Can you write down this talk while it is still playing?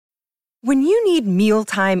When you need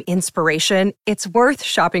mealtime inspiration, it's worth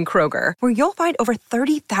shopping Kroger, where you'll find over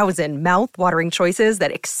 30,000 mouth-watering choices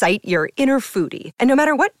that excite your inner foodie. And no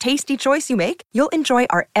matter what tasty choice you make, you'll enjoy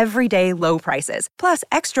our everyday low prices, plus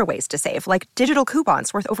extra ways to save, like digital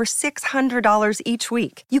coupons worth over $600 each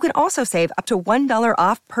week. You can also save up to $1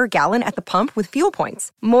 off per gallon at the pump with fuel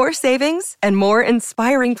points. More savings and more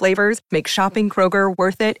inspiring flavors make shopping Kroger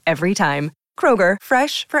worth it every time. Kroger,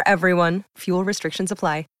 fresh for everyone. Fuel restrictions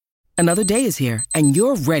apply. Another day is here, and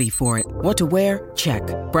you're ready for it. What to wear? Check.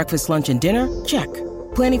 Breakfast, lunch, and dinner? Check.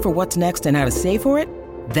 Planning for what's next and how to save for it?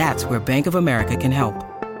 That's where Bank of America can help.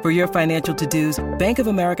 For your financial to-dos, Bank of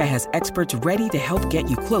America has experts ready to help get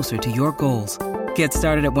you closer to your goals. Get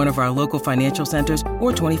started at one of our local financial centers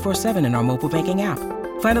or 24/7 in our mobile banking app.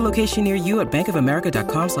 Find a location near you at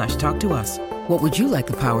bankofamerica.com/talktous. What would you like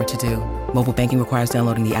the power to do? Mobile banking requires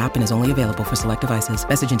downloading the app and is only available for select devices.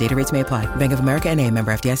 Message and data rates may apply. Bank of America N.A.,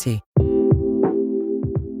 member FDIC.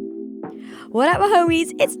 What up, my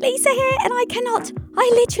homies? It's Lisa here, and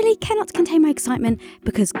I literally cannot contain my excitement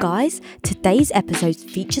because, guys, today's episode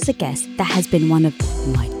features a guest that has been one of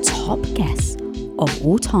my top guests of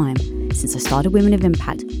all time since I started Women of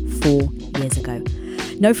Impact 4 years ago.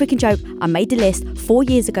 No freaking joke, I made the list 4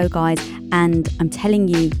 years ago, guys, and I'm telling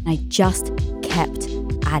you, I just kept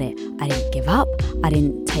at it. I didn't give up. I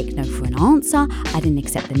didn't take no for an answer. I didn't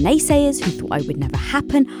accept the naysayers who thought it would never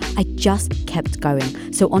happen. I just kept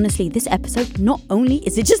going. So honestly, this episode, not only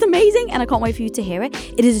is it just amazing, and I can't wait for you to hear it,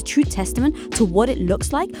 it is a true testament to what it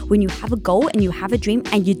looks like when you have a goal and you have a dream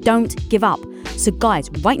and you don't give up. So guys,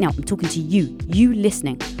 right now, I'm talking to you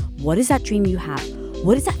listening. What is that dream you have?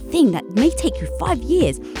 What is that thing that may take you 5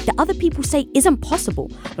 years that other people say isn't possible?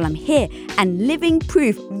 Well, I'm here and living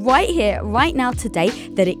proof right here, right now, today,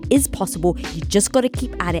 that it is possible. You just got to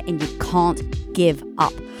keep at it and you can't give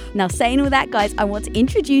up. Now, saying all that, guys, I want to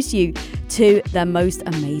introduce you to the most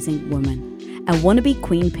amazing woman. A wannabe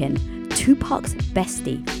queen pin, Tupac's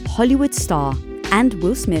bestie, Hollywood star, and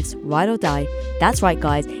Will Smith's ride or die. That's right,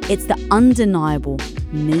 guys. It's the undeniable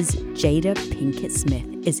Ms. Jada Pinkett Smith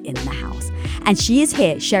is in the house. And she is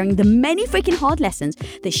here sharing the many freaking hard lessons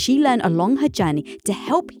that she learned along her journey to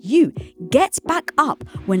help you get back up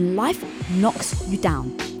when life knocks you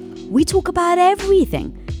down. We talk about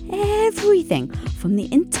everything from the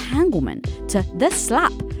entanglement to the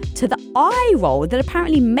slap to the eye roll that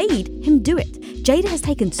apparently made him do it. Jada has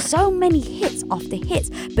taken so many hits after hits,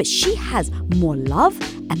 but she has more love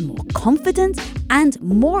and more confidence and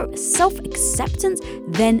more self-acceptance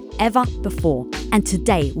than ever before. And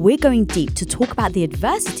today we're going deep to talk about the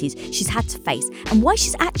adversities she's had to face and why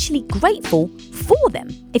she's actually grateful for them.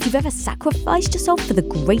 If you've ever sacrificed yourself for the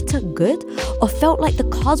greater good or felt like the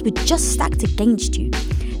cards were just stacked against you,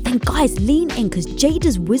 then guys, lean in because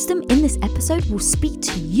Jada's wisdom in this episode will speak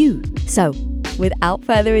to you. So, without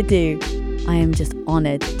further ado, I am just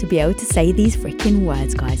honored to be able to say these freaking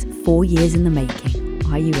words, guys. 4 years in the making.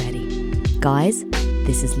 Are you ready? Guys,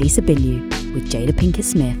 this is Lisa Bilyeu with Jada Pinkett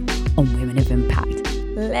Smith on Women of Impact.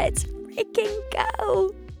 Let's freaking go.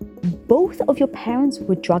 Both of your parents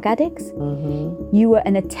were drug addicts. Mm-hmm. You were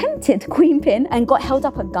an attempted queen pin and got held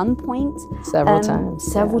up at gunpoint.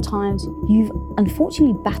 Several times. You've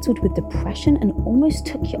unfortunately battled with depression and almost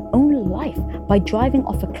took your own life by driving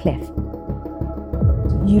off a cliff.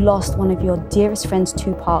 You lost one of your dearest friends,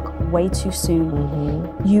 Tupac, way too soon.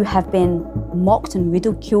 Mm-hmm. You have been mocked and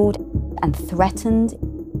ridiculed and threatened.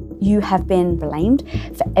 You have been blamed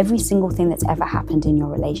for every single thing that's ever happened in your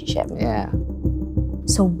relationship. Yeah.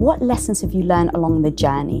 So what lessons have you learned along the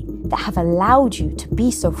journey that have allowed you to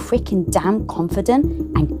be so freaking damn confident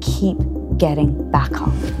and keep getting back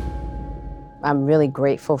up? I'm really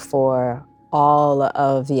grateful for all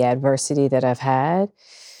of the adversity that I've had,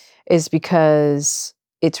 is because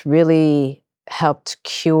it's really helped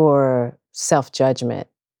cure self-judgment,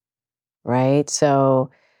 right? So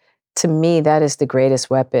to me, that is the greatest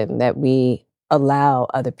weapon that we allow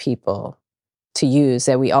other people to use,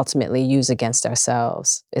 that we ultimately use against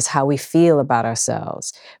ourselves, is how we feel about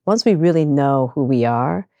ourselves. Once we really know who we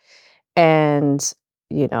are and,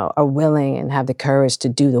 are willing and have the courage to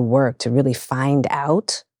do the work to really find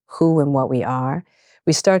out who and what we are,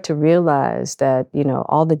 we start to realize that,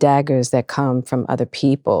 all the daggers that come from other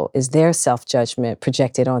people is their self-judgment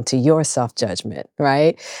projected onto your self-judgment,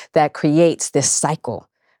 right? That creates this cycle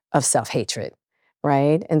of self-hatred,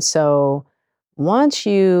 right? And so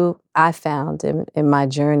I found in my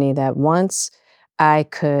journey that once I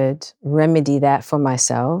could remedy that for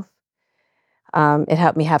myself, it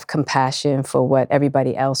helped me have compassion for what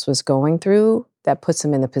everybody else was going through. That puts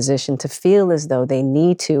them in the position to feel as though they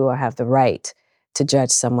need to or have the right to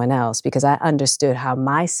judge someone else because I understood how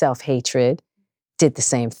my self-hatred did the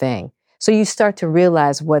same thing. So you start to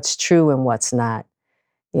realize what's true and what's not,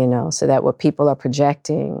 so that what people are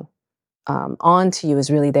projecting onto you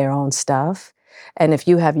is really their own stuff. And if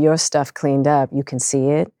you have your stuff cleaned up, you can see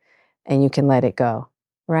it and you can let it go,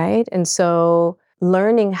 right? And so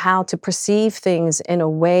learning how to perceive things in a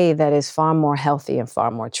way that is far more healthy and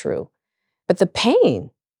far more true. But it's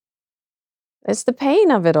the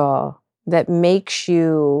pain of it all that makes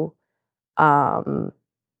you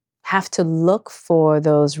have to look for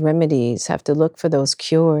those remedies, have to look for those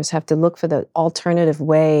cures, have to look for the alternative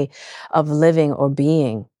way of living or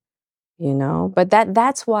being, But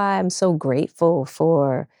that's why I'm so grateful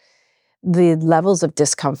for the levels of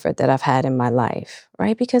discomfort that I've had in my life,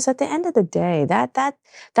 right? Because at the end of the day,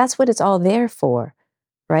 that's what it's all there for,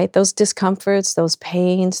 right? Those discomforts, those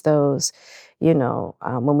pains, those,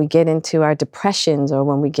 when we get into our depressions or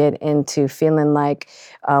when we get into feeling like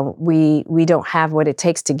we don't have what it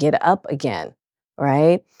takes to get up again,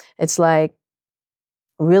 right? It's like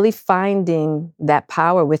really finding that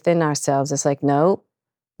power within ourselves. It's like, no,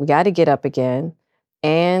 we got to get up again.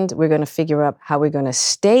 And we're going to figure out how we're going to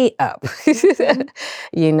stay up,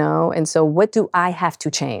 And so what do I have to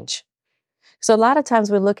change? So a lot of times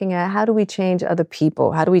we're looking at how do we change other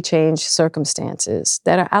people? How do we change circumstances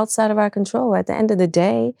that are outside of our control? At the end of the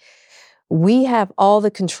day, we have all the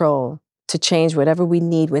control to change whatever we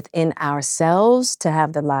need within ourselves to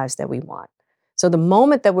have the lives that we want. So the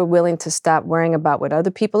moment that we're willing to stop worrying about what other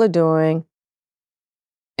people are doing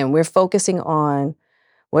and we're focusing on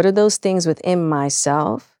what are those things within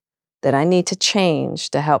myself that I need to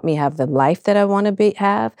change to help me have the life that I want to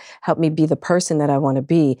have, help me be the person that I want to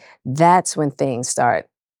be, that's when things start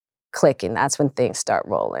clicking. That's when things start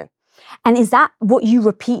rolling. And is that what you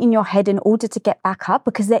repeat in your head in order to get back up?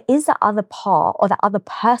 Because there is that other part or that other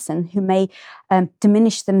person who may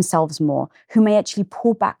diminish themselves more, who may actually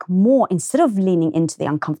pull back more instead of leaning into the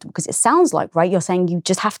uncomfortable. Because it sounds like, right, you're saying you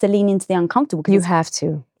just have to lean into the uncomfortable. You have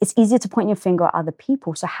to. It's easier to point your finger at other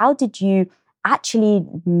people. So how did you actually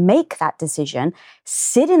make that decision,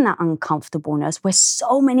 sit in that uncomfortableness where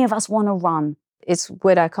so many of us want to run? It's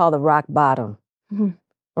what I call the rock bottom,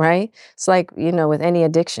 right? It's like, with any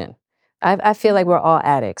addiction. I feel like we're all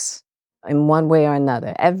addicts in one way or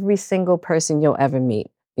another. Every single person you'll ever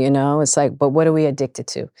meet, it's like, but what are we addicted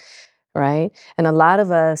to, right? And a lot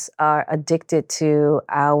of us are addicted to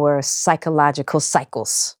our psychological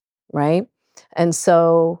cycles, right? And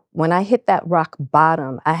so when I hit that rock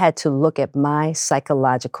bottom, I had to look at my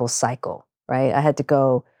psychological cycle, right? I had to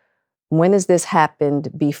go, when has this happened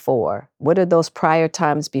before? What are those prior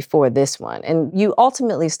times before this one? And you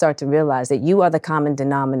ultimately start to realize that you are the common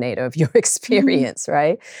denominator of your experience,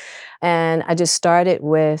 right? And I just started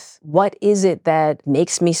with, what is it that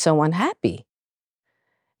makes me so unhappy?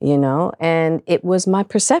 And it was my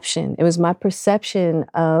perception. It was my perception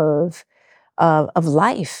of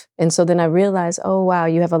life. And so then I realized, oh, wow,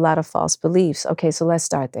 you have a lot of false beliefs. Okay, so let's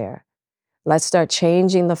start there. Let's start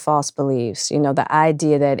changing the false beliefs. The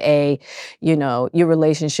idea that your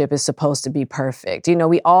relationship is supposed to be perfect.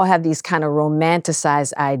 We all have these kind of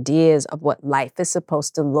romanticized ideas of what life is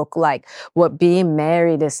supposed to look like, what being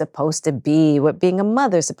married is supposed to be, what being a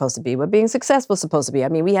mother is supposed to be, what being successful is supposed to be. I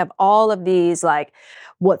mean, we have all of these, like,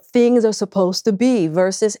 what things are supposed to be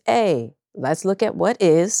versus let's look at what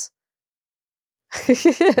is.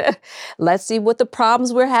 Let's see what the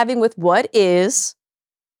problems we're having with what is.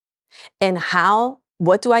 And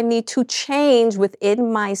what do I need to change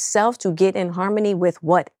within myself to get in harmony with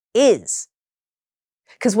what is?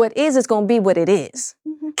 Because what is going to be what it is,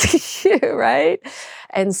 right?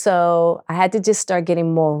 And so I had to just start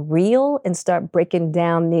getting more real and start breaking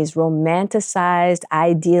down these romanticized,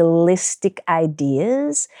 idealistic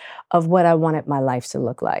ideas of what I wanted my life to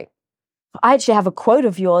look like. I actually have a quote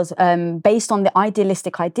of yours based on the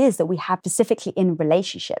idealistic ideas that we have specifically in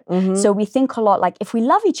relationship. So we think a lot like, if we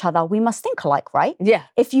love each other, we must think alike, right? Yeah.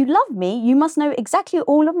 If you love me, you must know exactly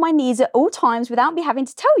all of my needs at all times without me having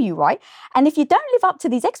to tell you, right? And if you don't live up to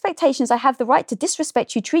these expectations, I have the right to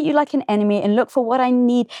disrespect you, treat you like an enemy, and look for what I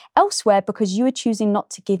need elsewhere because you are choosing not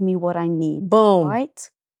to give me what I need. Boom. Right?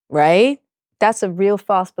 Right? That's a real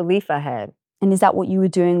false belief I had. And is that what you were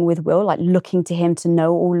doing with Will? Like looking to him to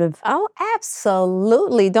know all of... Oh,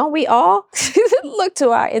 absolutely. Don't we all look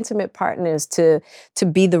to our intimate partners to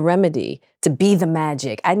be the remedy, to be the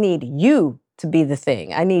magic? I need you to be the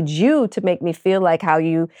thing. I need you to make me feel like how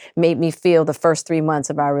you made me feel the first 3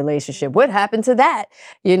 months of our relationship. What happened to that?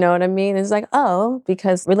 You know what I mean? It's like,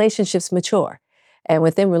 because relationships mature. And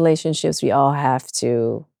within relationships, we all have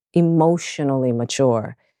to emotionally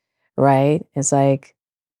mature, right? It's like,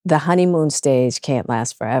 the honeymoon stage can't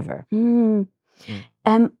last forever.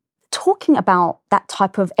 Talking about that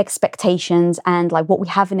type of expectations and like what we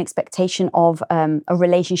have an expectation of a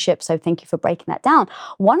relationship, so thank you for breaking that down.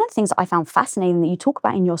 One of the things that I found fascinating that you talk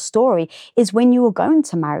about in your story is when you were going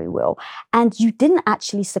to marry Will and you didn't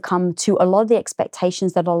actually succumb to a lot of the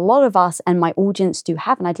expectations that a lot of us and my audience do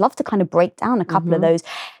have. And I'd love to kind of break down a couple of those,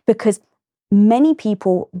 because many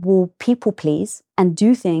people will people please and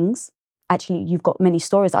do things. Actually, you've got many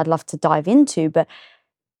stories I'd love to dive into, but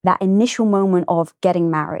that initial moment of getting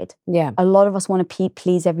married. Yeah. A lot of us want to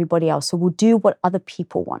please everybody else. So we'll do what other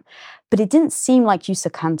people want. But it didn't seem like you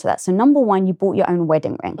succumbed to that. So number one, you bought your own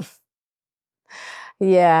wedding ring.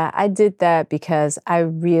 Yeah, I did that because I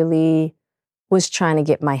really was trying to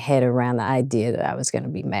get my head around the idea that I was going to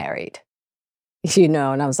be married. And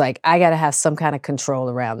I was like, I got to have some kind of control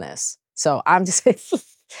around this. So I'm just going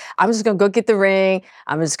to go get the ring.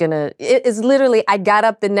 It's literally, I got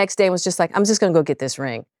up the next day and was just like, I'm just going to go get this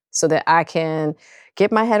ring so that I can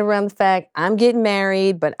get my head around the fact I'm getting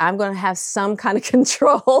married, but I'm going to have some kind of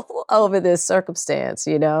control over this circumstance,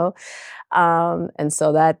 And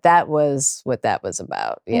so that was what that was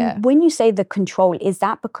about. Yeah. And when you say the control, is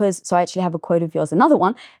that because, so I actually have a quote of yours, another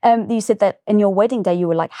one, you said that in your wedding day, you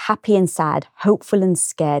were like happy and sad, hopeful and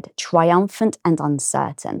scared, triumphant and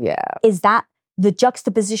uncertain. Yeah. Is that the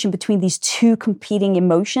juxtaposition between these two competing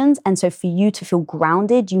emotions? And so for you to feel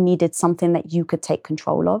grounded, you needed something that you could take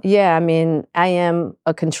control of? Yeah, I mean, I am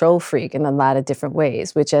a control freak in a lot of different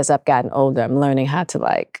ways, which as I've gotten older, I'm learning how to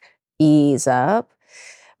like ease up.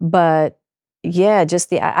 But yeah,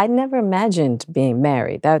 I never imagined being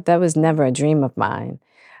married. That was never a dream of mine.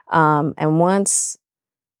 And once,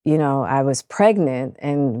 I was pregnant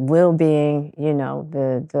and Will being,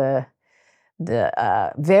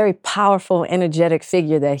 the very powerful, energetic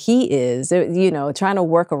figure that he is, trying to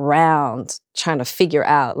work around, trying to figure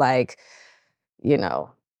out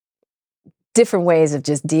different ways of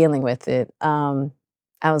just dealing with it. I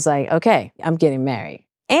was like, okay, I'm getting married.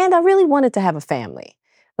 And I really wanted to have a family.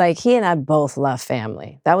 Like he and I both love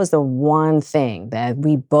family. That was the one thing that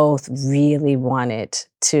we both really wanted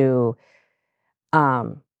to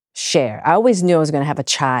share. I always knew I was going to have a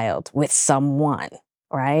child with someone,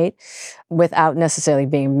 right? Without necessarily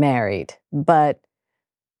being married. But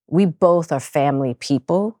we both are family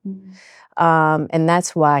people. And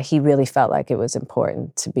that's why he really felt like it was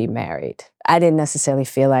important to be married. I didn't necessarily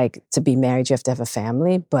feel like to be married, you have to have a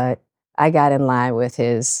family, but I got in line with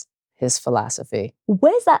his philosophy.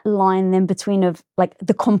 Where's that line then between of like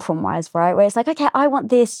the compromise, right? Where it's like, okay, I want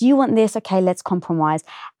this, you want this, okay, let's compromise.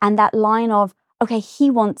 And that line of, okay, he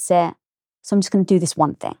wants it, so I'm just going to do this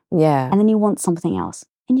one thing. Yeah. And then you want something else,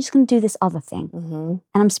 and you're just going to do this other thing. Mm-hmm. And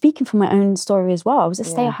I'm speaking from my own story as well. I was a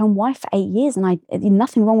stay-at-home wife for 8 years, and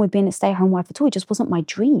nothing wrong with being a stay-at-home wife at all. It just wasn't my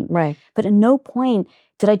dream. Right. But at no point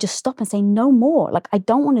did I just stop and say, no more. Like, I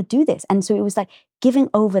don't want to do this. And so it was like giving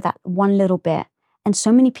over that one little bit. And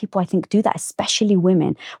so many people, I think, do that, especially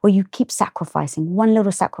women, where you keep sacrificing, one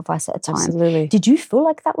little sacrifice at a time. Absolutely. Did you feel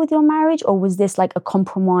like that with your marriage, or was this like a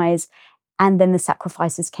compromise and then the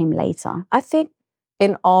sacrifices came later? I think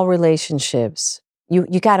in all relationships, you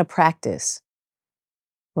got to practice,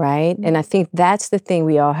 right? And I think that's the thing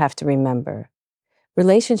we all have to remember.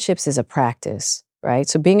 Relationships is a practice, right?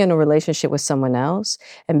 So being in a relationship with someone else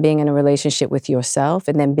and being in a relationship with yourself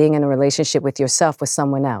and then being in a relationship with yourself with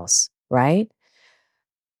someone else, right?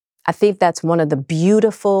 I think that's one of the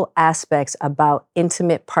beautiful aspects about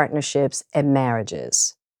intimate partnerships and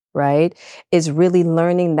marriages, right? Is really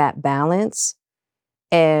learning that balance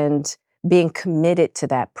and being committed to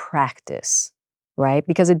that practice, right?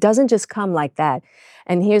 Because it doesn't just come like that.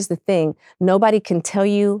 And here's the thing, nobody can tell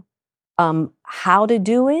you how to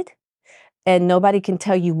do it, and nobody can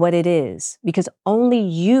tell you what it is, because only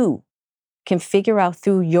you can figure out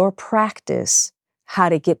through your practice how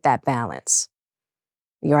to get that balance.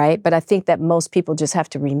 Right? But I think that most people just have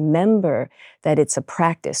to remember that it's a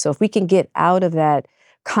practice. So if we can get out of that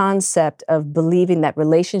concept of believing that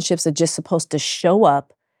relationships are just supposed to show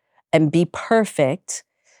up and be perfect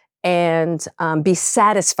and be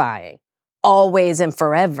satisfying always and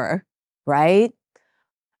forever, right?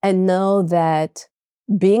 And know that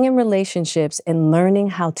being in relationships and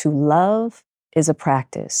learning how to love is a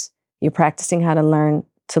practice. You're practicing how to learn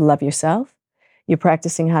to love yourself. You're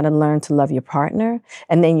practicing how to learn to love your partner,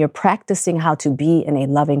 and then you're practicing how to be in a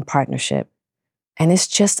loving partnership. And it's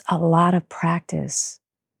just a lot of practice.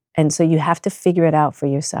 And so you have to figure it out for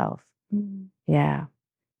yourself. Yeah.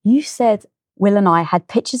 You said Will and I had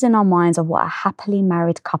pictures in our minds of what a happily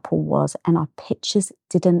married couple was, and our pictures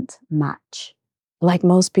didn't match. Like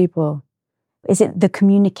most people. Is it the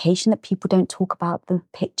communication that people don't talk about the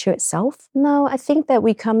picture itself? No, I think that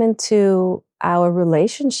we come into our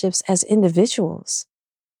relationships as individuals,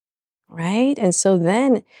 right? And so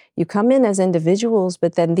then you come in as individuals,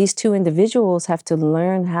 but then these two individuals have to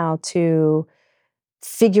learn how to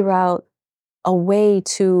figure out a way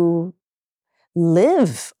to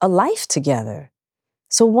live a life together.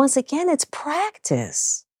 So once again, it's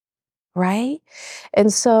practice, right?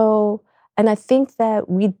 And I think that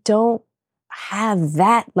we don't have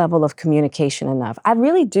that level of communication enough. I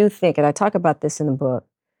really do think, and I talk about this in the book,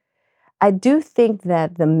 I do think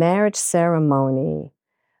that the marriage ceremony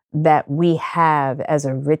that we have as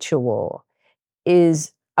a ritual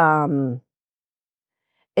is, it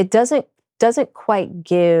doesn't quite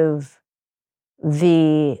give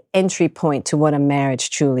the entry point to what a marriage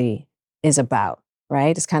truly is about.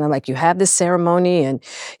 Right? It's kind of like you have this ceremony and,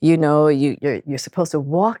 you're supposed to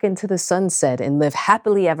walk into the sunset and live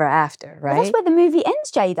happily ever after, right? Well, that's where the movie ends,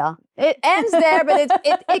 Jada. It ends there, but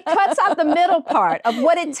it cuts out the middle part of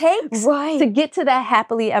what it takes to get to that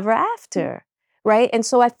happily ever after, right? And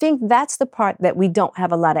so I think that's the part that we don't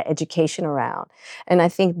have a lot of education around. And I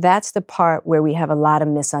think that's the part where we have a lot of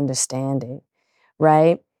misunderstanding,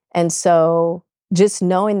 right? And so just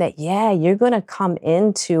knowing that, you're going to come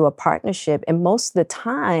into a partnership, and most of the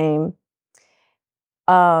time,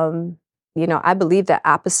 I believe that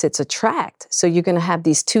opposites attract. So you're going to have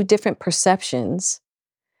these two different perceptions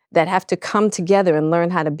that have to come together and learn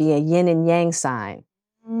how to be a yin and yang sign,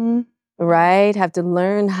 right? Have to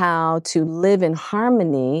learn how to live in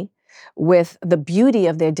harmony with the beauty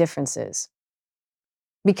of their differences.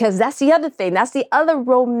 Because that's the other thing. That's the other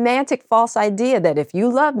romantic false idea that if you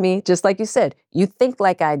love me, just like you said, you think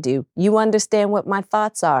like I do, you understand what my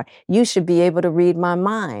thoughts are, you should be able to read my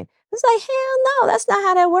mind. It's like, hell no, that's not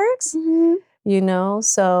how that works.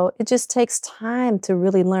 So it just takes time to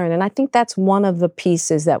really learn. And I think that's one of the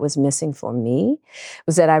pieces that was missing for me,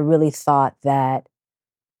 was that I really thought that,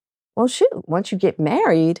 well, shoot, once you get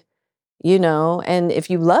married, and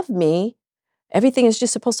if you love me, everything is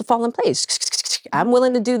just supposed to fall in place. I'm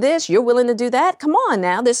willing to do this. You're willing to do that. Come on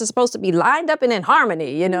now. This is supposed to be lined up and in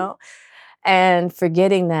harmony, And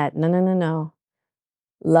forgetting that, no.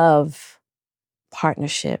 Love,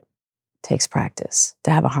 partnership takes practice to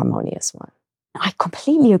have a harmonious one. I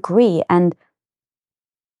completely agree. And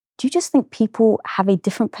do you just think people have a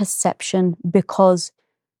different perception because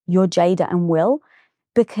you're Jada and Will?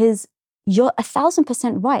 Because you're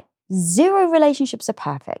 1,000% right. 0 relationships are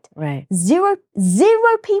perfect. Right. Zero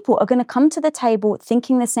people are going to come to the table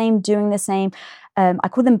thinking the same, doing the same. I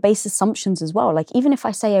call them base assumptions as well. Like, even if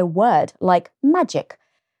I say a word like magic,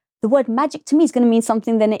 the word magic to me is going to mean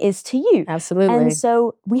something than it is to you. Absolutely. And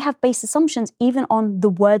so we have base assumptions even on the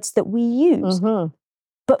words that we use.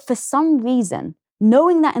 But for some reason,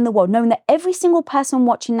 knowing that in the world, knowing that every single person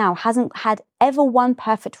watching now hasn't had ever one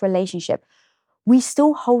perfect relationship, we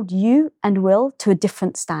still hold you and Will to a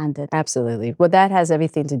different standard. Absolutely. Well, that has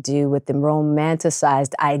everything to do with the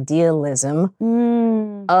romanticized idealism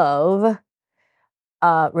of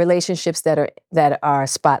relationships that are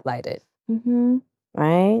spotlighted.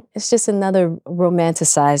 Right? It's just another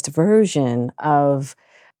romanticized version of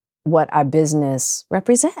what our business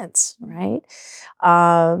represents, right?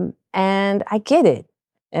 And I get it,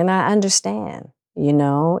 and I understand.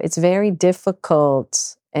 It's very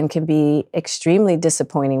difficult and can be extremely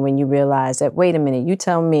disappointing when you realize that, wait a minute, you're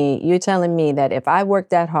telling me that if I work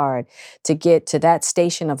that hard to get to that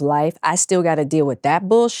station of life, I still got to deal with that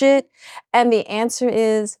bullshit? And the answer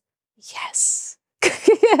is yes.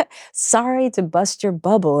 Sorry to bust your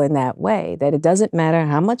bubble in that way, that it doesn't matter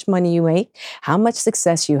how much money you make, how much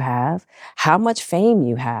success you have, how much fame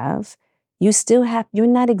you have, you're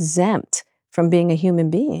not exempt from being a human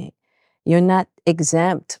being. You're not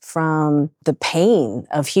exempt from the pain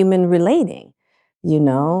of human relating. You're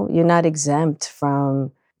not exempt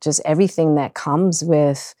from just everything that comes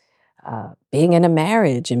with being in a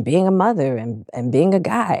marriage and being a mother and being a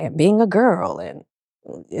guy and being a girl. And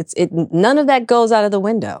none of that goes out of the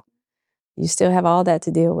window. You still have all that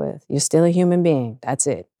to deal with. You're still a human being. That's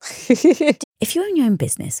it. If you own your own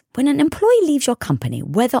business, when an employee leaves your company,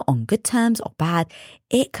 whether on good terms or bad,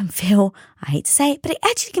 it can feel, I hate to say it, but it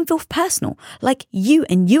actually can feel personal, like you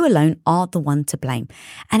and you alone are the one to blame.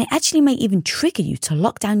 And it actually may even trigger you to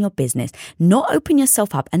lock down your business, not open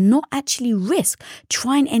yourself up, and not actually risk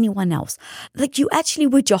trying anyone else. Like you actually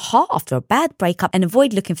would your heart after a bad breakup and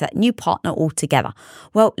avoid looking for that new partner altogether.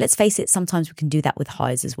 Well, let's face it, sometimes we can do that with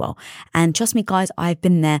hires as well. And And trust me, guys, I've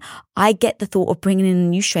been there. I get the thought of bringing in a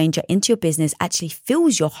new stranger into your business actually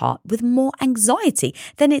fills your heart with more anxiety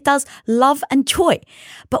than it does love and joy.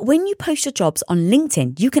 But when you post your jobs on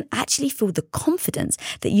LinkedIn, you can actually feel the confidence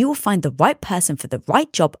that you will find the right person for the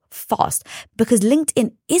right job fast, because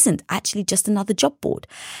LinkedIn isn't actually just another job board.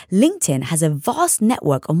 LinkedIn has a vast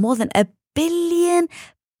network of more than a billion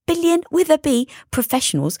with a B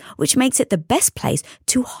professionals, which makes it the best place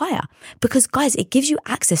to hire. Because guys, it gives you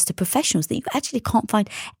access to professionals that you actually can't find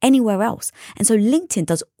anywhere else. And so LinkedIn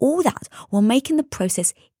does all that while making the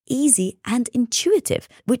process easy and intuitive,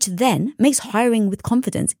 which then makes hiring with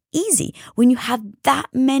confidence easy when you have that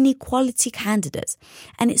many quality candidates.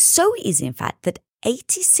 And it's so easy, in fact, that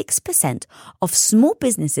 86% of small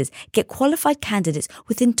businesses get qualified candidates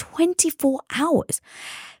within 24 hours.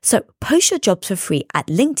 So post your jobs for free at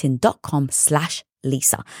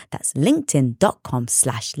linkedin.com/Lisa. That's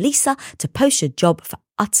linkedin.com/Lisa to post your job for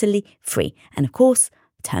utterly free. And of course,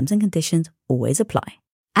 terms and conditions always apply.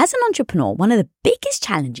 As an entrepreneur, one of the biggest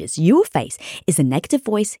challenges you will face is the negative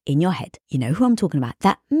voice in your head. You know who I'm talking about.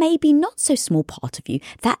 That maybe not so small part of you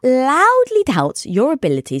that loudly doubts your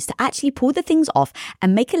abilities to actually pull the things off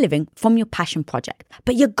and make a living from your passion project.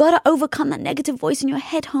 But you gotta overcome that negative voice in your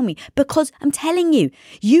head, homie, because I'm telling you,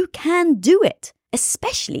 you can do it.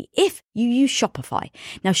 Especially if you use Shopify.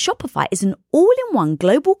 Now, Shopify is an all-in-one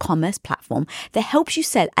global commerce platform that helps you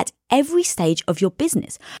sell at every stage of your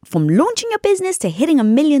business. From launching your business to hitting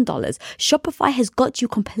 $1 million, Shopify has got you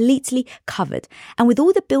completely covered. And with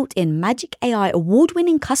all the built-in Magic AI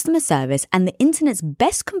award-winning customer service and the internet's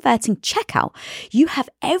best converting checkout, you have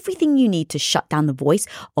everything you need to shut down the voice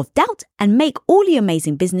of doubt and make all your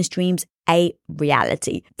amazing business dreams a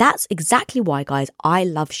reality. That's exactly why, guys, I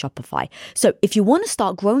love Shopify. So if you want to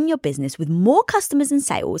start growing your business with more customers and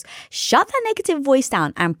sales, shut that negative voice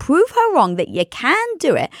down and prove her wrong that you can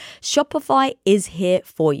do it, Shopify is here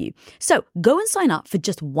for you. So go and sign up for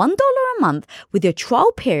just $1 a month with your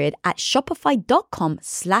trial period at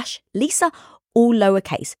shopify.com/Lisa, all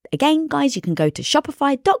lowercase. Again, guys, you can go to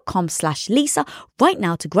shopify.com/Lisa right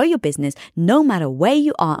now to grow your business no matter where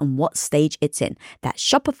you are and what stage it's in. That's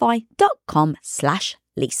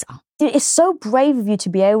shopify.com/Lisa. It's so brave of you to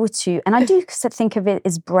be able to, and I do think of it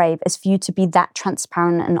as brave, as for you to be that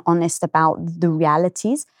transparent and honest about the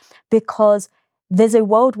realities, because there's a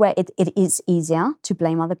world where it is easier to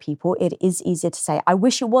blame other people. It is easier to say, I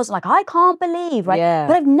wish it was, like, I can't believe, right? Yeah.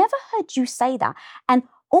 But I've never heard you say that. And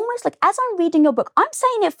almost like as I'm reading your book, I'm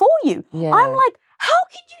saying it for you. Yeah. I'm like, how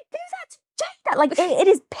can you do that to Jada? Like, it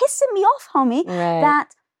is pissing me off, homie, Right.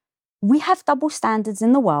 that we have double standards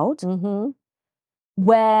in the world Mm-hmm.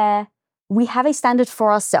 where we have a standard for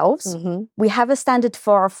ourselves, Mm-hmm. we have a standard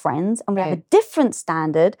for our friends, and we have a Right. different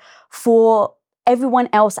standard for everyone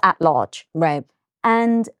else at large. Right.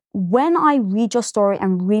 And when I read your story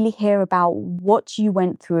and really hear about what you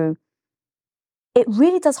went through, it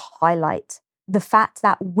really does highlight the fact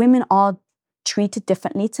that women are treated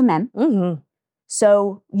differently to men. Mm-hmm.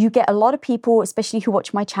 So you get a lot of people, especially who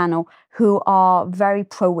watch my channel, who are very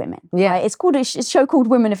pro-women. Yeah. Right? It's called a show called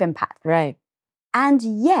Women of Impact. Right. And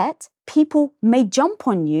yet people may jump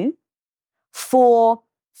on you for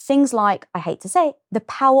things like, I hate to say it, the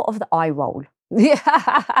power of the eye roll. Yeah.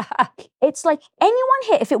 It's like, anyone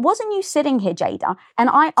here, if it wasn't you sitting here, Jada, and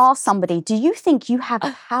I asked somebody, do you think you have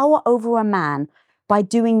power over a man by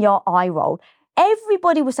doing your eye roll?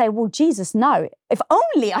 Everybody would say, well, Jesus, no. If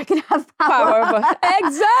only I could have power.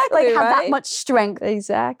 Exactly. Like, have that right? much strength.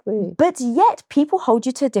 Exactly. But yet people hold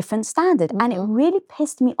you to a different standard. And it really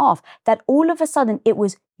pissed me off that all of a sudden it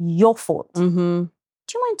was your fault. Mm-hmm.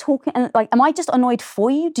 Do you mind talking? And like, am I just annoyed for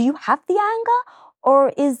you? Do you have the anger?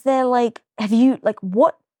 Or is there like, have you, like,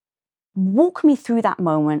 what? Walk me through that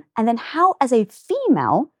moment. And then how, as a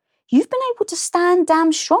female, you've been able to stand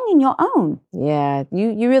damn strong in your own. Yeah,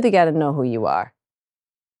 you really got to know who you are,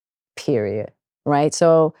 period, right?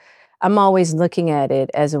 So I'm always looking at it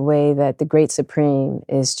as a way that the Great Supreme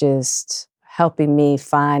is just helping me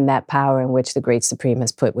find that power in which the Great Supreme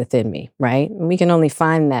has put within me, right? And we can only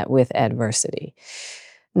find that with adversity.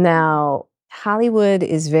 Now, Hollywood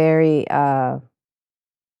is very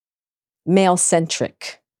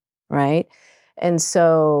male-centric, right? And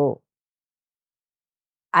so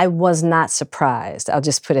I was not surprised. I'll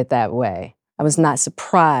just put it that way. I was not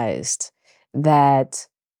surprised that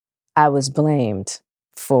I was blamed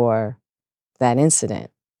for that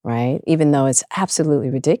incident, right? Even though it's absolutely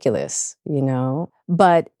ridiculous, you know?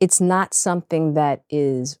 But it's not something that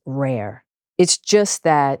is rare. It's just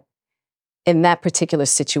that in that particular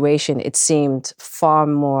situation, it seemed far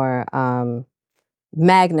more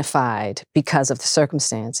magnified because of the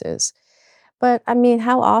circumstances. But I mean,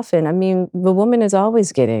 how often? I mean, the woman is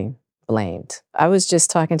always getting blamed. I was just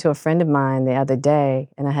talking to a friend of mine the other day,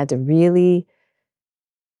 and I had to really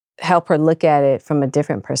help her look at it from a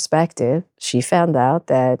different perspective. She found out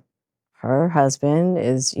that her husband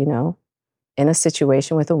is, in a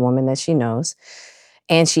situation with a woman that she knows,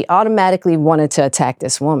 and she automatically wanted to attack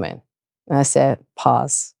this woman. And I said,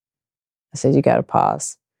 pause. I said, you got to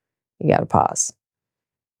pause. You got to pause.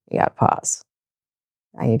 You got to pause.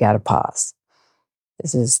 Now you got to pause.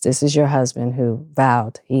 This is your husband who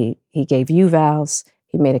vowed. He gave you vows.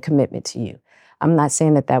 He made a commitment to you. I'm not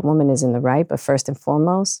saying that that woman is in the right, but first and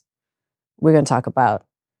foremost, we're going to talk about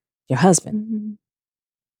your husband. Mm-hmm.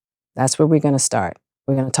 That's where we're going to start.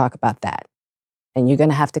 We're going to talk about that. And you're going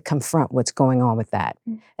to have to confront what's going on with that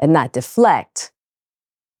and not deflect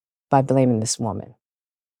by blaming this woman.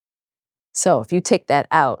 So if you take that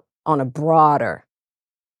out on a broader,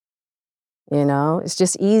 it's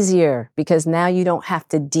just easier because now you don't have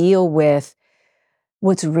to deal with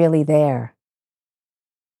what's really there,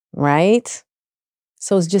 right?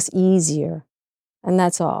 So it's just easier, and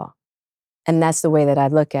that's all. And that's the way that I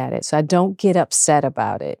look at it. So I don't get upset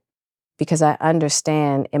about it because I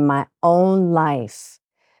understand in my own life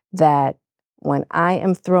that when I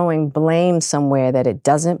am throwing blame somewhere that it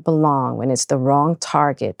doesn't belong, when it's the wrong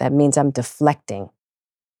target, that means I'm deflecting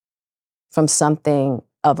from something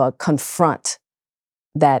of a confront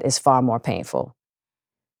that is far more painful.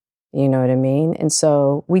 You know what I mean? And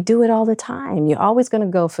so we do it all the time. You're always going to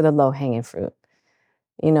go for the low-hanging fruit,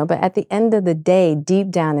 but at the end of the day,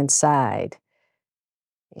 deep down inside,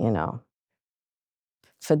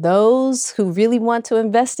 for those who really want to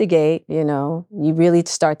investigate, you really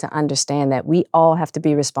start to understand that we all have to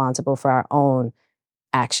be responsible for our own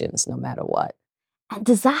actions, no matter what. And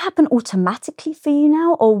does that happen automatically for you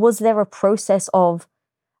now? Or was there a process of,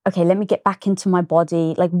 okay, let me get back into my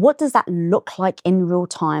body? Like, what does that look like in real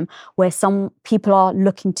time where some people are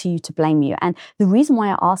looking to you to blame you? And the reason why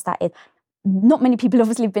I ask that is, not many people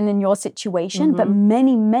obviously have been in your situation, but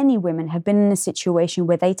many, many women have been in a situation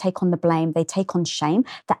where they take on the blame, they take on shame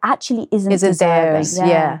that actually isn't deserving. Theirs?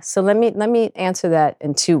 Yeah. So let me answer that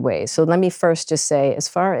in two ways. So let me first just say, as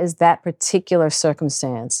far as that particular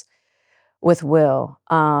circumstance with Will,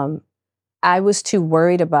 I was too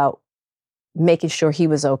worried about making sure he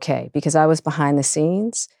was okay because I was behind the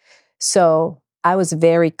scenes. So I was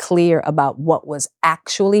very clear about what was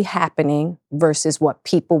actually happening versus what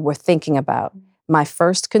people were thinking about. My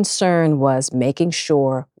first concern was making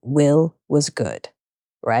sure Will was good,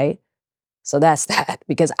 right? So that's that,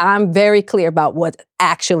 because I'm very clear about what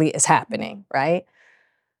actually is happening, right?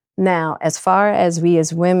 Now, as far as we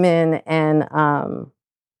as women and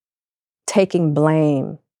taking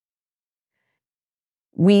blame,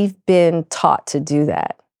 we've been taught to do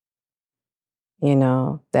that,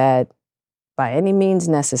 that by any means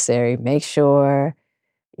necessary, make sure,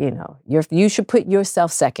 you should put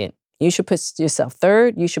yourself second. You should put yourself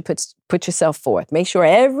third. You should put yourself fourth. Make sure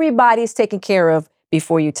everybody's taken care of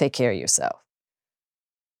before you take care of yourself.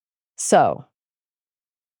 So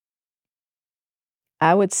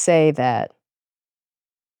I would say that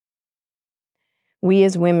we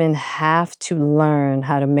as women have to learn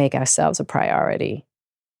how to make ourselves a priority.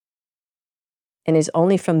 And it's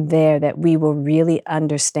only from there that we will really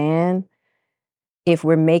understand if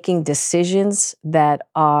we're making decisions that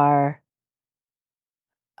are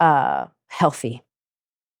healthy,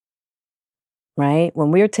 right?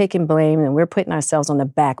 When we're taking blame and we're putting ourselves on the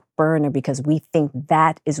back burner because we think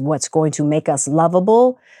that is what's going to make us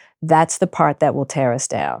lovable, that's the part that will tear us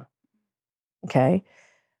down, okay?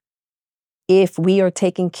 If we are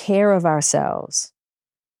taking care of ourselves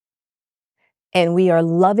and we are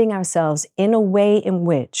loving ourselves in a way in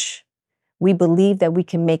which we believe that we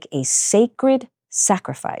can make a sacred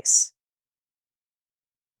sacrifice,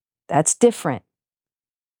 that's different.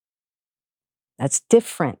 That's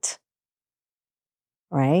different,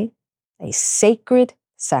 right? A sacred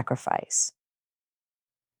sacrifice.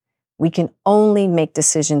 We can only make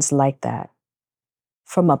decisions like that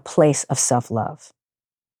from a place of self-love.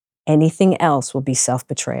 Anything else will be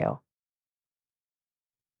self-betrayal,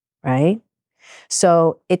 right?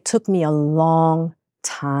 So it took me a long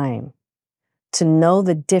time to know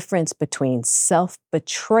the difference between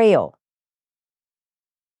self-betrayal,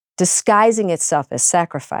 disguising itself as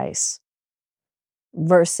sacrifice,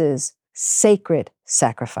 versus sacred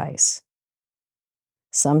sacrifice.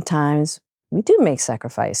 Sometimes we do make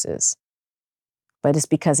sacrifices, but it's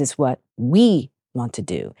because it's what we want to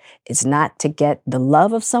do. It's not to get the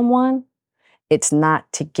love of someone. It's not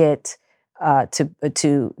to get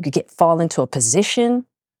fall into a position.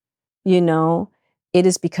 It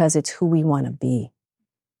is because it's who we want to be.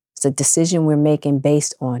 It's a decision we're making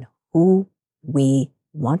based on who we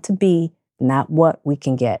want to be, not what we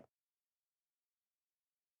can get.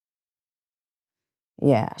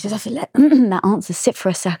 Yeah. Just have to let that answer sit for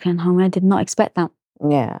a second, homie. I did not expect that.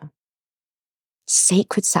 Yeah.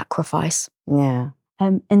 Sacred sacrifice. Yeah.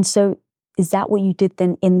 And so is that what you did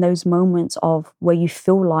then in those moments of where you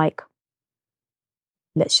feel like,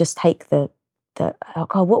 let's just take the oh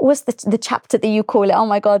God, what was the chapter that you call it? Oh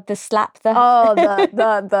my God, the slap, the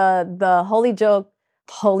the holy joke,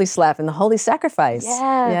 holy slap, and the holy sacrifice.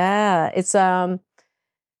 Yeah. It's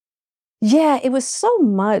it was so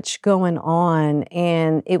much going on,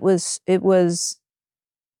 and there was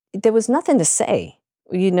nothing to say.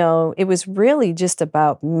 It was really just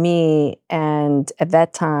about me, and at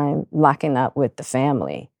that time locking up with the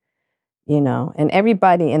family. And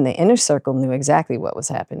everybody in the inner circle knew exactly what was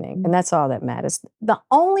happening. And that's all that matters. The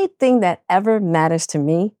only thing that ever matters to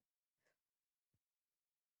me,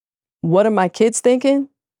 what are my kids thinking?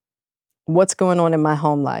 What's going on in my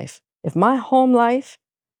home life? If my home life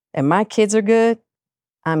and my kids are good,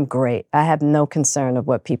 I'm great. I have no concern of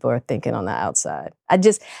what people are thinking on the outside. I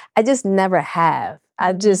just never have.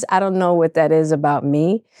 I don't know what that is about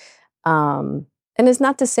me. And it's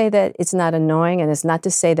not to say that it's not annoying, and it's not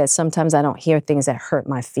to say that sometimes I don't hear things that hurt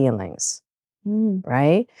my feelings,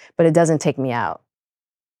 right? But it doesn't take me out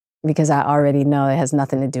because I already know it has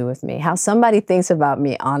nothing to do with me. How somebody thinks about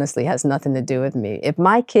me, honestly, has nothing to do with me. If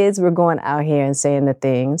my kids were going out here and saying the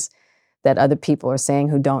things that other people are saying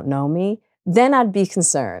who don't know me, then I'd be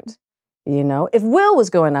concerned. If Will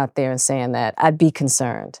was going out there and saying that, I'd be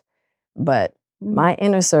concerned. But my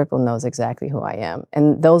inner circle knows exactly who I am.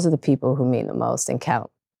 And those are the people who mean the most and count.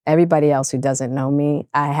 Everybody else who doesn't know me,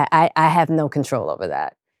 I have no control over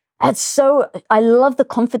that. I love the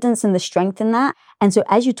confidence and the strength in that. And so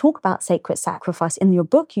as you talk about sacred sacrifice in your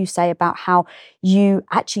book, you say about how you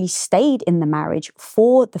actually stayed in the marriage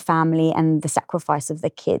for the family and the sacrifice of the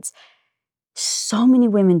kids. So many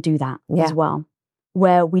women do that as well,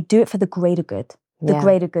 where we do it for the greater good. The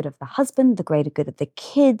greater good of the husband, the greater good of the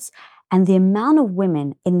kids. And the amount of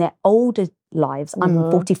women in their older lives,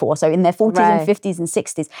 I'm 44, so in their 40s and 50s and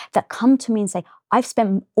 60s, that come to me and say, I've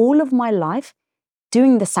spent all of my life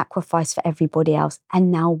doing the sacrifice for everybody else,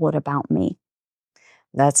 and now what about me?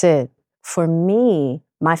 That's it. For me,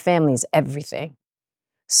 my family is everything.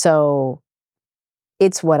 So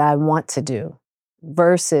it's what I want to do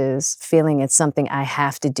versus feeling it's something I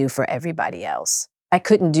have to do for everybody else. I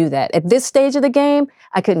couldn't do that. At this stage of the game,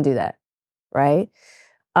 I couldn't do that, right?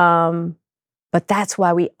 But that's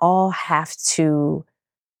why we all have to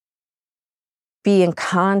be in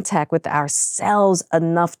contact with ourselves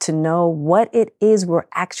enough to know what it is we're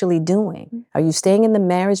actually doing. Are you staying in the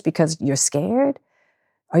marriage because you're scared?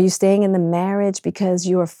 Are you staying in the marriage because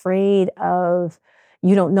you're afraid of,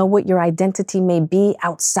 you don't know what your identity may be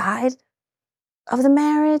outside of the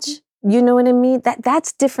marriage? You know what I mean?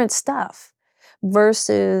 That's different stuff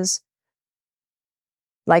versus,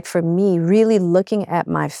 like for me, really looking at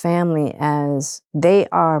my family as they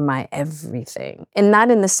are my everything. And not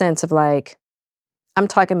in the sense of like, I'm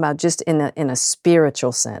talking about just in a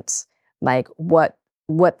spiritual sense. Like what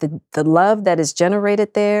the love that is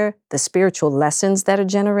generated there, the spiritual lessons that are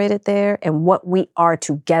generated there, and what we are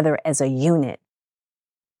together as a unit.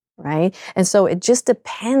 Right? And so it just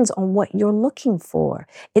depends on what you're looking for.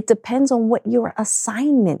 It depends on what your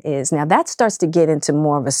assignment is. Now that starts to get into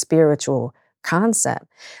more of a spiritual concept.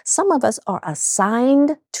 Some of us are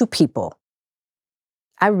assigned to people.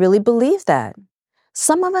 I really believe that.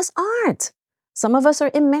 Some of us aren't. Some of us are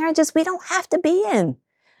in marriages we don't have to be in.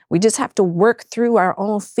 We just have to work through our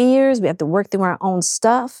own fears. We have to work through our own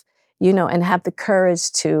stuff, and have the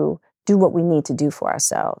courage to do what we need to do for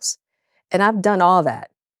ourselves. And I've done all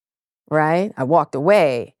that, right? I walked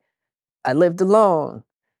away. I lived alone.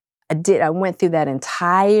 I went through that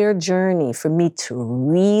entire journey for me to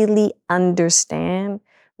really understand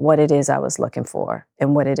what it is I was looking for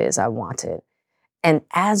and what it is I wanted. And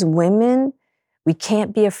as women, we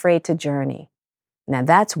can't be afraid to journey. Now,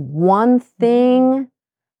 that's one thing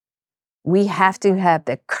we have to have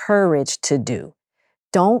the courage to do.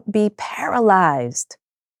 Don't be paralyzed.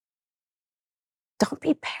 Don't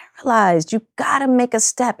be paralyzed. You gotta make a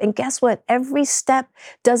step. And guess what? Every step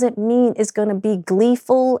doesn't mean it's gonna be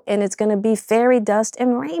gleeful and it's gonna be fairy dust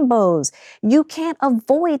and rainbows. You can't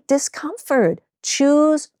avoid discomfort.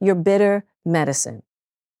 Choose your bitter medicine.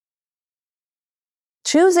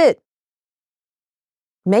 Choose it.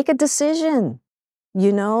 Make a decision,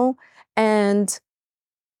 and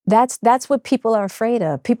that's what people are afraid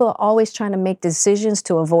of. People are always trying to make decisions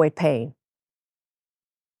to avoid pain.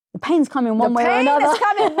 The pain's coming one way or The another. pain is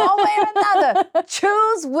coming one way or another.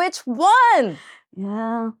 Choose which one.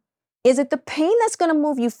 Yeah. Is it the pain that's going to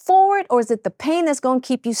move you forward, or is it the pain that's going to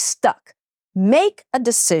keep you stuck? Make a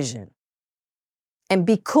decision and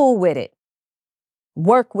be cool with it.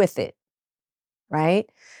 Work with it, right?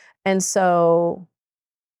 And so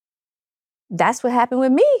that's what happened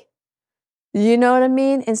with me. You know what I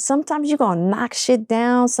mean? And sometimes you're going to knock shit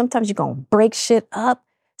down. Sometimes you're going to break shit up.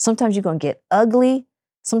 Sometimes you're going to get ugly.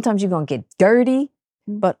 Sometimes you're going to get dirty.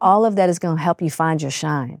 But all of that is going to help you find your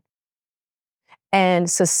shine. And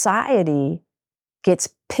society gets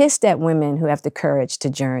pissed at women who have the courage to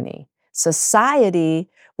journey. Society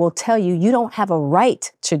will tell you you don't have a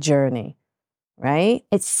right to journey, right?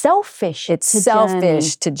 It's selfish. It's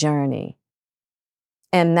selfish to journey.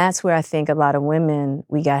 And that's where I think a lot of women,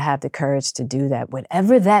 we got to have the courage to do that.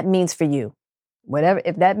 Whatever that means for you. Whatever,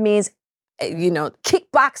 if that means,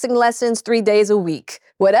 kickboxing lessons 3 days a week.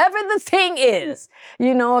 Whatever the thing is.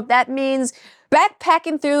 If that means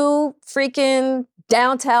backpacking through freaking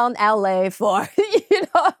downtown LA for,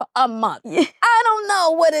 a month. I don't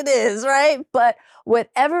know what it is, right? But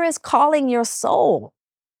whatever is calling your soul,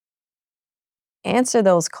 answer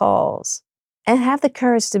those calls and have the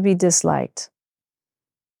courage to be disliked.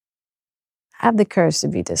 Have the courage to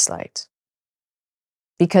be disliked.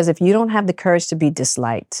 Because if you don't have the courage to be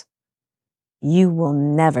disliked, you will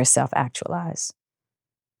never self-actualize.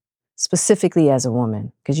 Specifically as a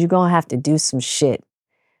woman, because you're going to have to do some shit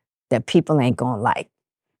that people ain't going to like.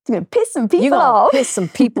 You're going to piss some people You're going off. to piss some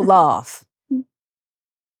people off.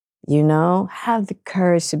 Have the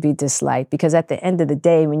courage to be disliked, because at the end of the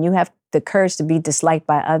day, when you have the courage to be disliked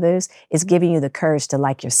by others, it's giving you the courage to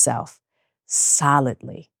like yourself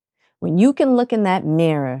solidly. When you can look in that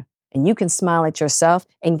mirror and you can smile at yourself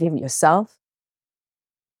and give yourself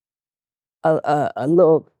a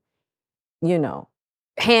little,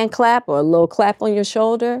 hand clap or a little clap on your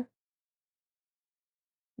shoulder,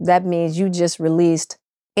 that means you just released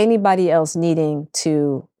anybody else needing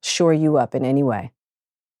to shore you up in any way.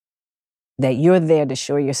 That you're there to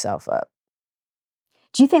shore yourself up.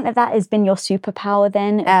 Do you think that has been your superpower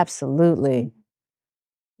then? Absolutely.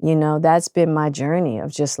 That's been my journey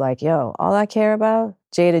of just like, yo, all I care about,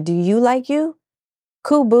 Jada, do you like you?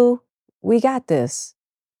 Cool, boo. We got this.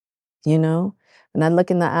 When I look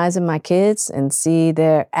in the eyes of my kids and see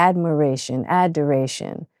their admiration,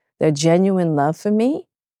 adoration, their genuine love for me,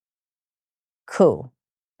 cool.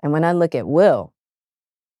 And when I look at Will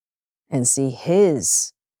and see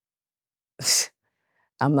his,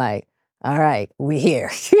 I'm like, all right, we here.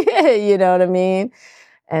 You know what I mean?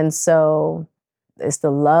 And so it's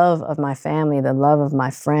the love of my family, the love of my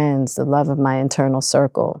friends, the love of my internal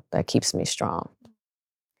circle that keeps me strong.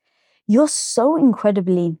 You're so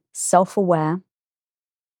incredibly self-aware,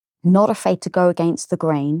 not afraid to go against the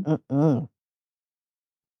grain. Mm-mm.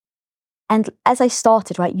 And as I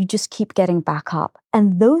started, right, you just keep getting back up.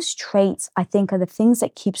 And those traits, I think, are the things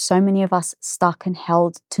that keep so many of us stuck and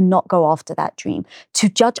held to not go after that dream, to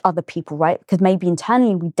judge other people, right? Because maybe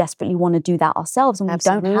internally we desperately want to do that ourselves and we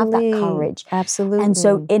don't have that courage. Absolutely. And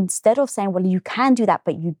so instead of saying, well, you can do that,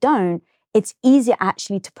 but you don't, it's easier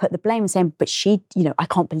actually to put the blame and saying, but she, I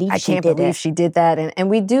can't believe she did it. She did that. And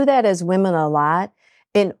we do that as women a lot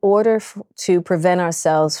in order to prevent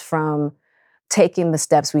ourselves from taking the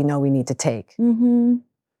steps we know we need to take. Mm-hmm.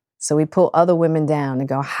 So we pull other women down and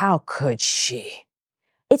go, how could she?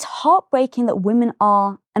 It's heartbreaking that women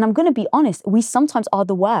are, and I'm going to be honest, we sometimes are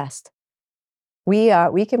the worst. We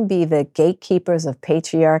can be the gatekeepers of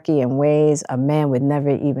patriarchy in ways a man would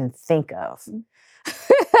never even think of.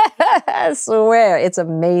 I swear, it's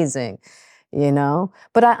amazing,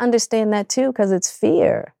 But I understand that too, because it's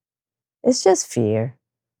fear. It's just fear.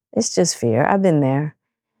 It's just fear. I've been there.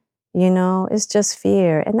 It's just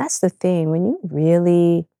fear. And that's the thing. When you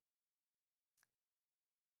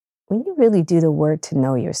really do the work to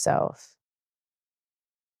know yourself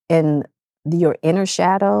and your inner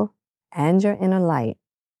shadow and your inner light,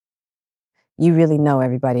 you really know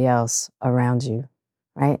everybody else around you,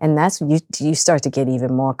 right? And that's when you start to get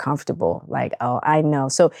even more comfortable. Like, oh, I know.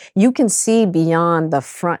 So you can see beyond the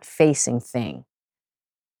front-facing thing.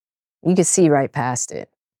 You can see right past it.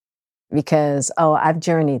 Because, I've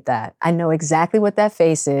journeyed that. I know exactly what that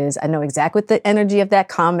face is. I know exactly what the energy of that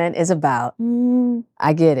comment is about.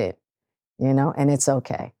 I get it, and it's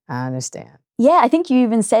okay. I understand. Yeah, I think you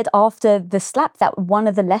even said after the slap that one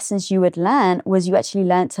of the lessons you had learned was you actually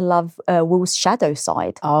learned to love Will's shadow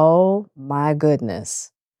side. Oh, my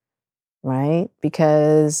goodness. Right?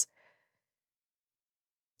 Because,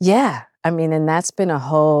 yeah, and that's been a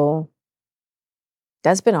whole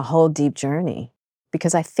deep journey.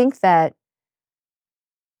 Because I think that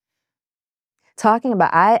talking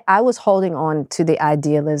about, I was holding on to the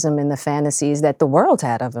idealism and the fantasies that the world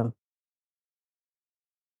had of him.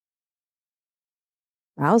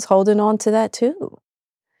 I was holding on to that too.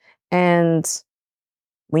 And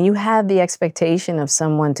when you have the expectation of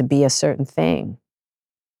someone to be a certain thing,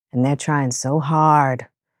 and they're trying so hard,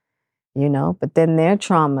 but then their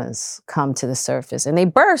traumas come to the surface and they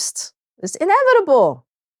burst. It's inevitable.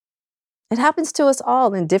 It happens to us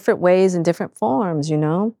all in different ways and different forms,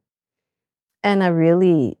 And I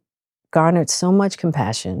really garnered so much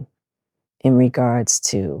compassion in regards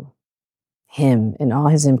to him and all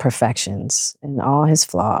his imperfections and all his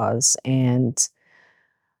flaws and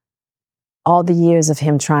all the years of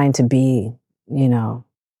him trying to be, Mr.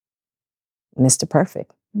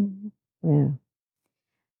 Perfect. Mm-hmm. Yeah.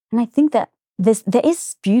 And I think that there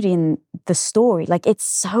is beauty in the story. Like, it's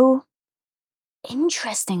so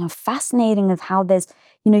interesting and fascinating of how there's,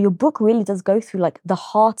 your book really does go through like the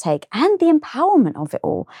heartache and the empowerment of it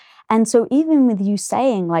all. And so even with you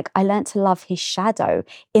saying like, I learned to love his shadow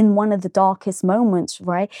in one of the darkest moments,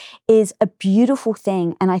 right, is a beautiful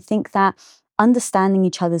thing. And I think that understanding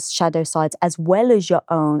each other's shadow sides as well as your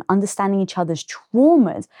own, understanding each other's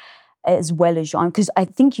traumas as well as your own. Because I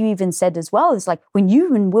think you even said as well, it's like when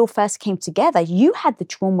you and Will first came together, you had the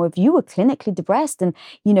trauma of you were clinically depressed and,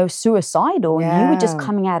 suicidal. Yeah. And you were just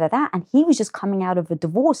coming out of that. And he was just coming out of a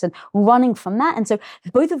divorce and running from that. And so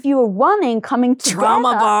both of you are running, coming together.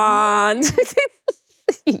 Trauma bond.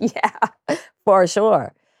 Yeah, for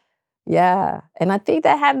sure. Yeah. And I think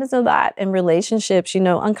that happens a lot in relationships,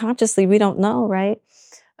 unconsciously, we don't know, right?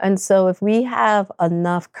 And so if we have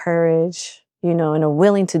enough courage, and are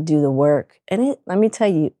willing to do the work. And let me tell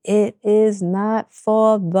you, it is not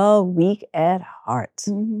for the weak at heart.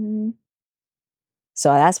 Mm-hmm.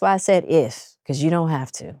 So that's why I said if, because you don't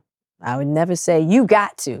have to. I would never say you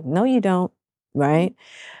got to. No, you don't, right?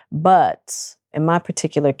 But in my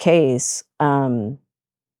particular case, being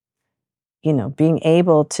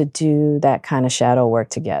able to do that kind of shadow work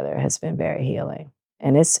together has been very healing.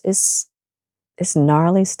 And it's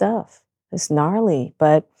gnarly stuff. It's gnarly,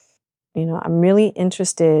 but I'm really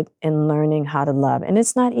interested in learning how to love. And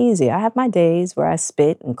it's not easy. I have my days where I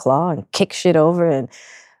spit and claw and kick shit over and,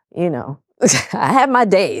 I have my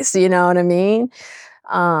days, you know what I mean?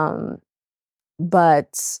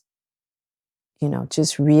 But,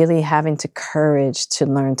 just really having the courage to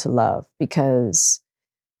learn to love, because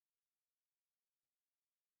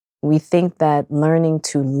we think that learning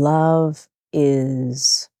to love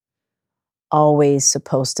is always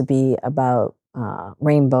supposed to be about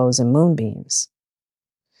rainbows and moonbeams.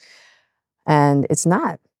 And it's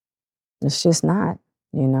not. It's just not,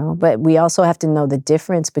 But we also have to know the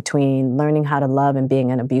difference between learning how to love and being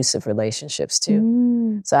in abusive relationships too.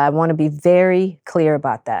 Mm. So I want to be very clear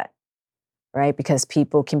about that, right? Because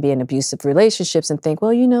people can be in abusive relationships and think,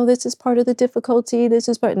 well, this is part of the difficulty. This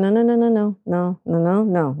is part. No.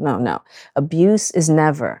 Abuse is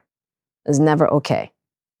never okay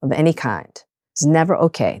of any kind. It's never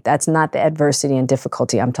okay. That's not the adversity and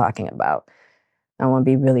difficulty I'm talking about. I want to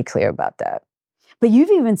be really clear about that. But you've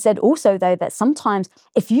even said also, though, that sometimes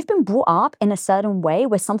if you've been brought up in a certain way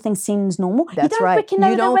where something seems normal, That's you don't right. freaking know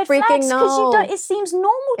You the don't red freaking flags because know. it seems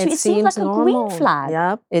normal to you. It seems like normal. a green flag.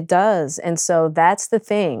 Yep, it does. And so that's the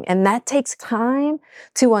thing. And that takes time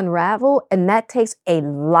to unravel. And that takes a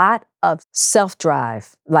lot of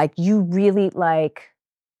self-drive. Like you really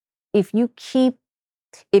if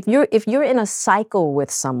you're in a cycle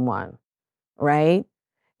with someone, right?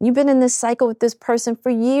 You've been in this cycle with this person for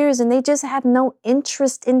years and they just have no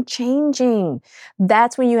interest in changing.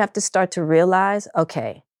 That's when you have to start to realize,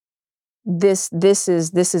 okay, this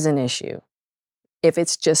is an issue. If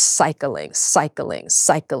it's just cycling,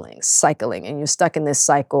 and you're stuck in this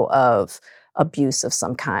cycle of abuse of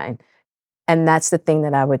some kind. And that's the thing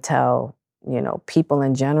that I would tell, people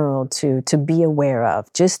in general to be aware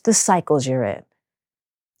of, just the cycles you're in.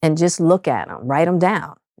 And just look at them, write them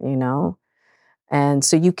down, And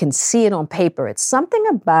so you can see it on paper. It's something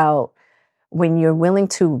about when you're willing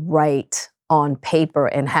to write on paper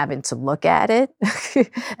and having to look at it.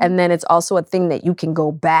 And then it's also a thing that you can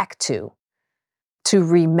go back to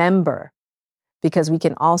remember, because we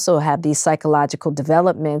can also have these psychological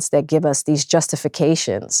developments that give us these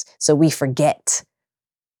justifications. So we forget.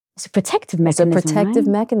 It's a protective mechanism. It's a protective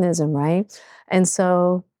mechanism, right? And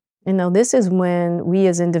so, this is when we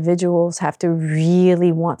as individuals have to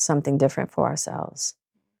really want something different for ourselves.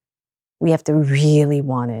 We have to really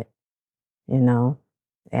want it,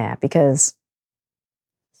 Yeah, because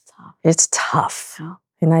it's tough. Yeah.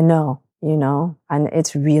 And I know, and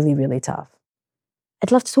it's really, really tough.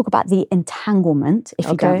 I'd love to talk about the entanglement, if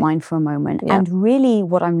you don't mind for a moment. Yeah. And really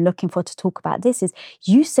what I'm looking for to talk about this is,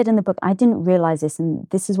 you said in the book, I didn't realize this, and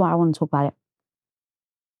this is why I want to talk about it.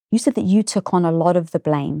 You said that you took on a lot of the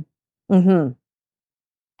blame. Mm-hmm.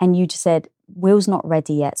 And you just said, Will's not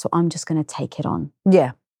ready yet, so I'm just going to take it on.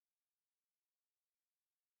 Yeah.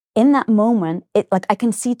 In that moment, I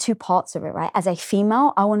can see two parts of it, right? As a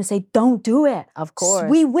female, I want to say, don't do it. Of course.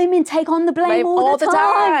 We women take on the blame all the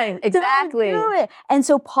time. Exactly. Don't do it. And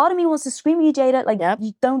so part of me wants to scream at you, Jada, like,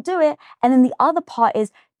 you don't do it. And then the other part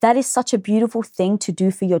is, that is such a beautiful thing to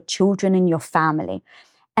do for your children and your family.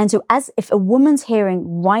 And so if a woman's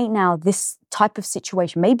hearing right now this type of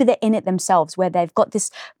situation, maybe they're in it themselves, where they've got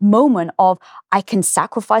this moment of, I can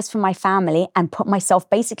sacrifice for my family and put myself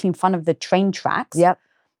basically in front of the train tracks. Yep.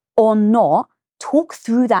 Or not, talk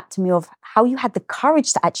through that to me of how you had the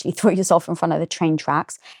courage to actually throw yourself in front of the train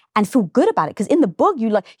tracks and feel good about it. Because in the book,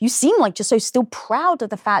 you seem like you're so still proud of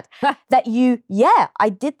the fact that I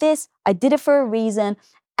did this, I did it for a reason.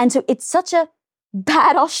 And so it's such a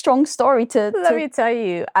badass, strong story to... Let me tell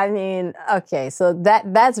you, I mean, okay, so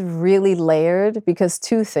that's really layered, because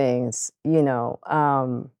two things,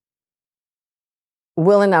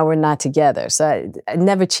 Will and I were not together, so I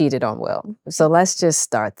never cheated on Will. So let's just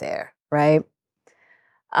start there, right?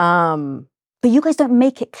 But you guys don't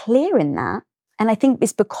make it clear in that. And I think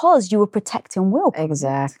it's because you were protecting Will.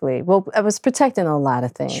 Exactly. Well, I was protecting a lot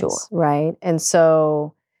of things, Sure. Right? And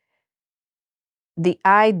so the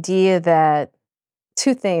idea that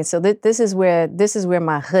two things. So this is where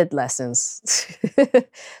my hood lessons,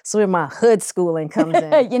 so where my hood schooling comes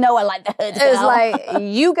in. I like the hood. It's like,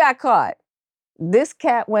 you got caught. This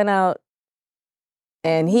cat went out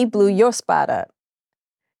and he blew your spot up.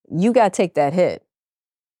 You got to take that hit.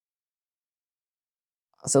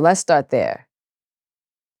 So let's start there.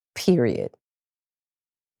 Period.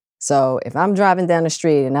 So if I'm driving down the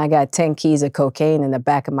street and I got 10 keys of cocaine in the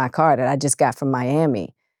back of my car that I just got from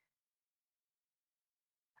Miami,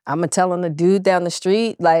 I'm going to tell on the dude down the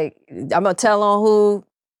street, like, I'm going to tell on who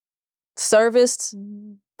serviced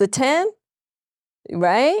the 10,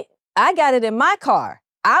 right? I got it in my car.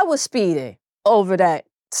 I was speeding over that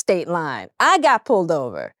state line. I got pulled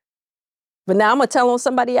over. But now I'm going to tell on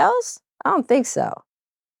somebody else? I don't think so.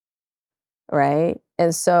 Right?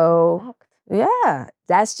 And so, yeah,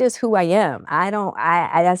 that's just who I am.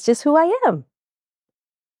 That's just who I am.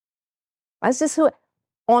 That's just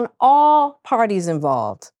on all parties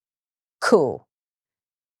involved. Cool.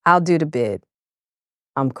 I'll do the bid.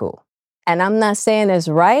 I'm cool. And I'm not saying it's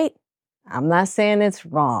right. I'm not saying it's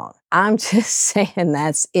wrong. I'm just saying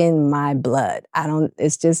that's in my blood.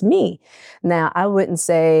 It's just me. Now, I wouldn't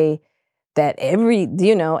say that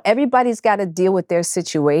everybody's got to deal with their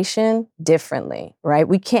situation differently, right?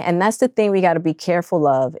 We can't, and that's the thing we got to be careful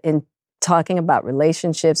of in talking about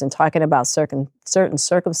relationships and talking about certain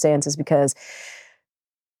circumstances, because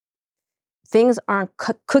things aren't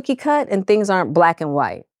cookie cut and things aren't black and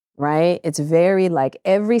white, right? It's very like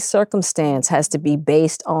every circumstance has to be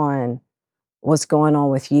based on what's going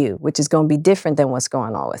on with you, which is going to be different than what's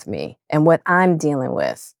going on with me and what I'm dealing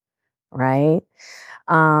with, right?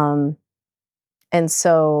 And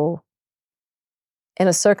so in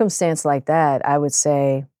a circumstance like that, I would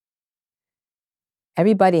say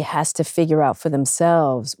everybody has to figure out for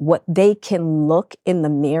themselves what they can look in the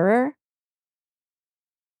mirror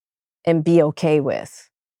and be okay with.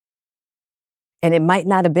 And it might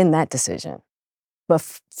not have been that decision, but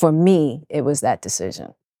for me, it was that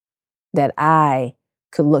decision that I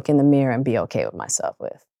could look in the mirror and be okay with myself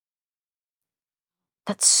with.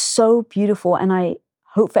 That's so beautiful. And I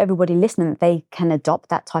hope for everybody listening that they can adopt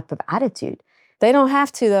that type of attitude. They don't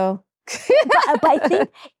have to, though. but I think,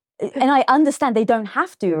 and I understand they don't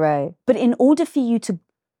have to. Right. But in order for you to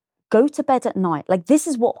go to bed at night, like this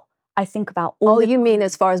is what I think about. You mean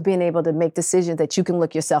as far as being able to make decisions that you can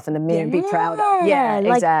look yourself in the mirror and be proud of? Yeah,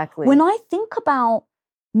 like, exactly. When I think about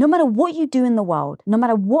no matter what you do in the world, no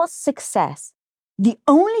matter what success, the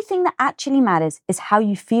only thing that actually matters is how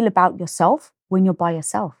you feel about yourself when you're by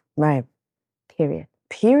yourself. Right.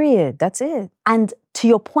 Period. That's it. And to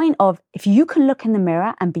your point of, if you can look in the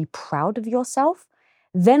mirror and be proud of yourself,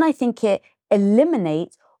 then I think it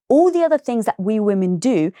eliminates all the other things that we women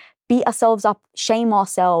do, beat ourselves up, shame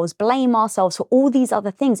ourselves, blame ourselves for all these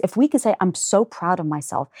other things. If we can say, I'm so proud of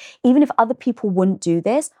myself, even if other people wouldn't do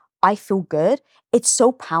this, I feel good. It's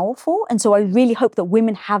so powerful. And so I really hope that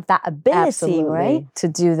women have that ability, absolutely, right? To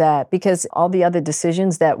do that, because all the other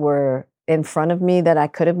decisions that were in front of me that I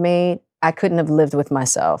could have made, I couldn't have lived with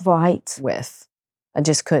myself. Right. I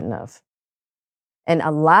just couldn't have. And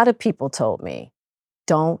a lot of people told me,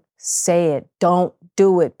 don't say it. Don't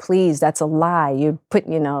do it, please. That's a lie. You put,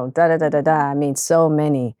 da-da-da-da-da. I mean, so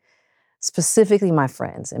many, specifically my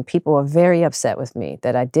friends. And people were very upset with me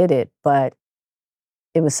that I did it, but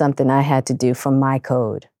it was something I had to do from my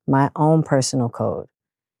code, my own personal code.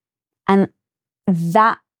 And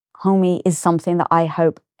that, homie, is something that I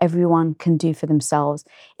hope everyone can do for themselves,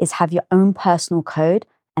 is have your own personal code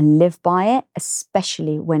and live by it,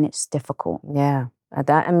 especially when it's difficult. Yeah.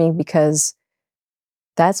 Because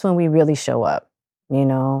that's when we really show up,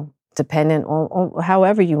 dependent on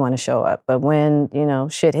however you want to show up. But when,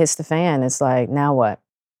 shit hits the fan, it's like, now what?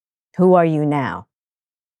 Who are you now?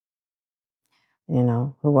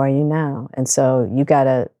 Who are you now? And so you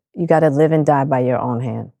gotta live and die by your own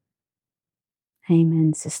hand.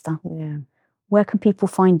 Amen, sister. Yeah. Where can people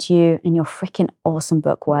find you and your freaking awesome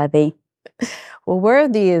book, Worthy? Well,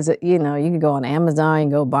 Worthy is, you can go on Amazon, you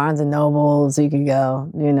can go Barnes and Nobles, you can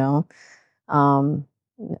go,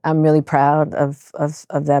 I'm really proud of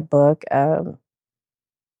that book.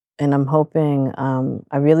 And I'm hoping,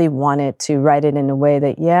 I really wanted to write it in a way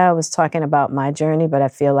that, I was talking about my journey, but I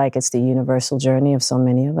feel like it's the universal journey of so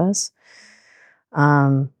many of us.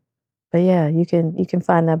 But yeah, you can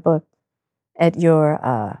find that book at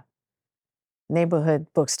your neighborhood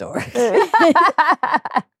bookstore.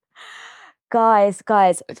 Guys,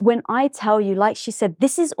 when I tell you, like she said,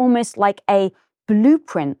 this is almost like a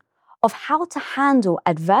blueprint of how to handle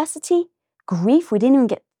adversity, grief. We didn't even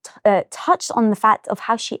get touched on the fact of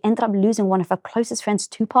how she ended up losing one of her closest friends,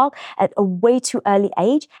 Tupac, at a way too early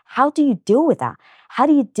age. How do you deal with that? How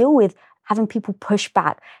do you deal with having people push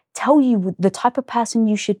back, tell you the type of person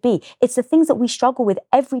you should be? It's the things that we struggle with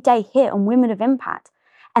every day here on Women of Impact.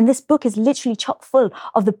 And this book is literally chock full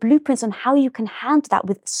of the blueprints on how you can handle that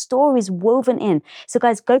with stories woven in. So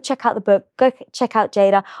guys, go check out the book. Go check out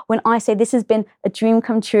Jada. When I say this has been a dream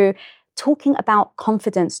come true, talking about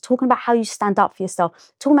confidence, talking about how you stand up for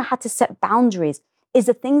yourself, talking about how to set boundaries is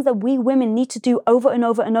the things that we women need to do over and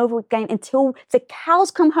over and over again until the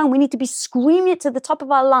cows come home. We need to be screaming it to the top of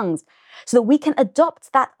our lungs so that we can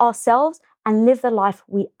adopt that ourselves and live the life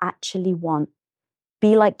we actually want.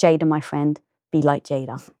 Be like Jada, my friend. Be like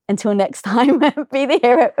Jada. Until next time, be the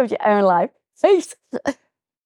hero of your own life. Peace.